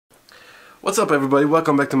What's up everybody,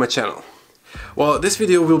 welcome back to my channel. Well, this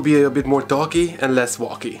video will be a bit more talky and less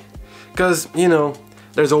walky. Cause, you know,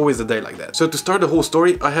 there's always a day like that. So to start the whole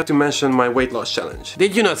story, I have to mention my weight loss challenge.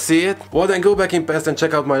 Did you not see it? Well then go back in past and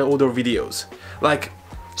check out my older videos. Like,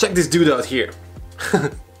 check this dude out here.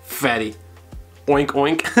 Fatty. Oink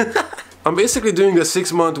oink. I'm basically doing a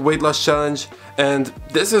 6-month weight loss challenge and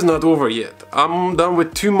this is not over yet. I'm done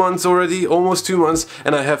with 2 months already, almost 2 months,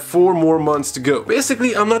 and I have 4 more months to go.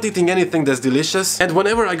 Basically, I'm not eating anything that's delicious, and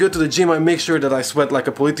whenever I go to the gym I make sure that I sweat like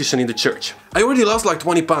a politician in the church. I already lost like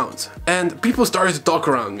 20 pounds and people started to talk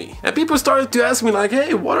around me. And people started to ask me like,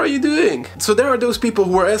 hey, what are you doing? So there are those people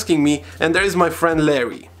who are asking me, and there is my friend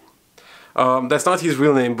Larry. That's not his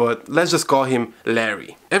real name, but let's just call him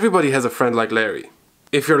Larry. Everybody has a friend like Larry.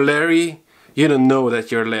 If you're Larry, you don't know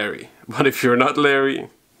that you're Larry. But if you're not Larry,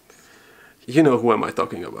 you know who am I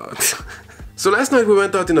talking about. So last night we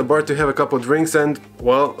went out in a bar to have a couple drinks and,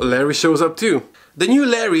 well, Larry shows up too. The new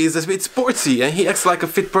Larry is a bit sportsy and he acts like a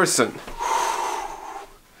fit person.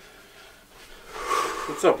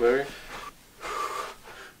 What's up, Larry?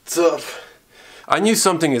 What's up? I knew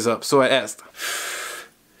something is up, so I asked.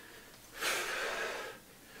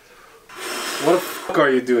 What the fuck are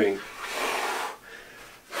you doing?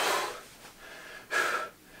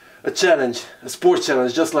 A challenge, a sports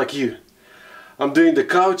challenge just like you. I'm doing the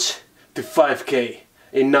couch to 5K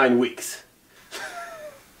in 9 weeks.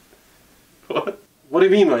 What? What do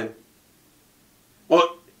you mean, man?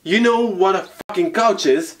 Well, you know what a fucking couch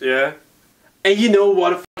is. Yeah. And you know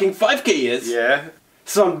what a fucking 5K is. Yeah.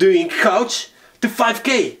 So I'm doing couch to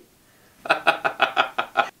 5K.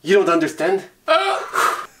 You don't understand?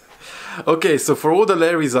 Okay, so for all the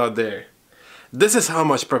Larrys out there, this is how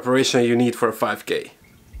much preparation you need for a 5K.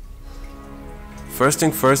 First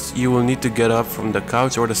thing first, you will need to get up from the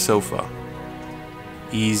couch or the sofa.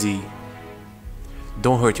 Easy.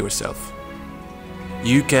 Don't hurt yourself.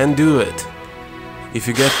 You can do it. If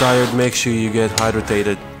you get tired, make sure you get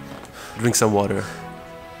hydrated. Drink some water.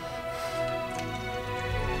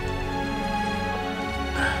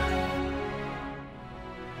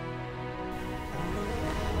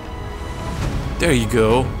 There you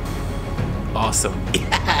go. Awesome.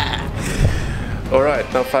 Alright,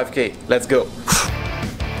 now 5K. Let's go.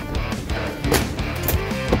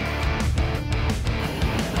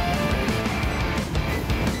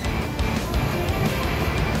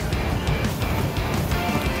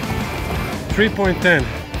 3.10,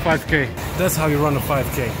 5K. That's how you run a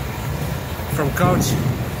 5K. From couch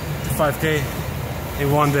to 5K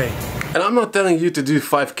in 1 day. And I'm not telling you to do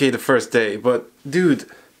 5K the first day, but dude,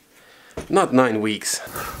 not 9 weeks.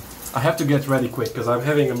 I have to get ready quick because I'm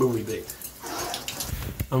having a movie date.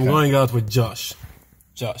 I'm going out with Josh.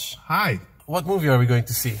 Josh. Hi. What movie are we going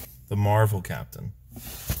to see? The Marvel Captain.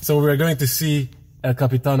 So we're going to see El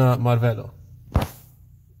Capitano Marvelo.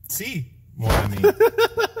 See, more I mean.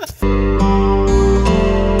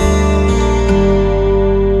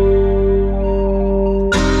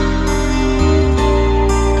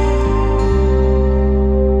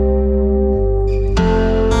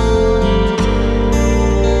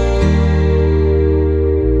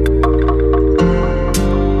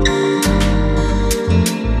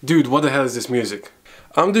 Dude, what the hell is this music?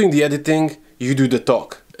 I'm doing the editing, you do the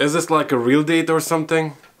talk. Is this like a real date or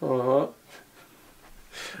something? Uh-huh.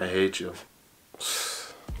 I hate you.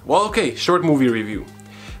 Well, okay, short movie review.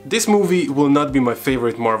 This movie will not be my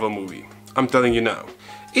favorite Marvel movie. I'm telling you now.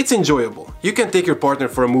 It's enjoyable. You can take your partner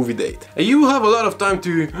for a movie date. And you will have a lot of time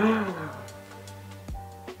to...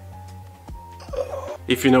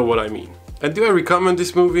 if you know what I mean. And do I recommend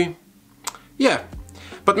this movie? Yeah.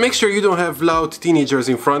 But make sure you don't have loud teenagers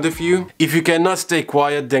in front of you. If you cannot stay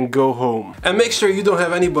quiet, then go home. And make sure you don't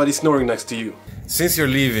have anybody snoring next to you. Since you're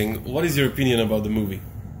leaving, what is your opinion about the movie?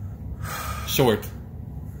 Short.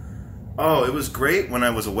 Oh, it was great when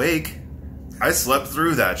I was awake. I slept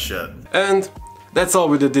through that shit. And that's all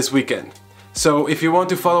we did this weekend. So if you want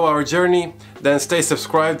to follow our journey, then stay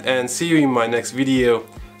subscribed and see you in my next video.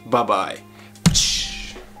 Bye bye.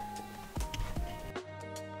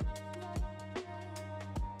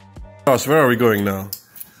 Josh, where are we going now?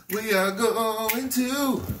 We are going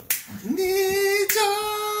to Nico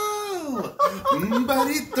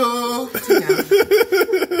Barito.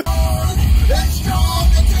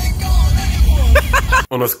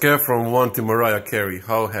 On a scale from 1 to Mariah Carey,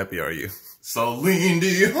 how happy are you? Celine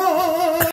Dion.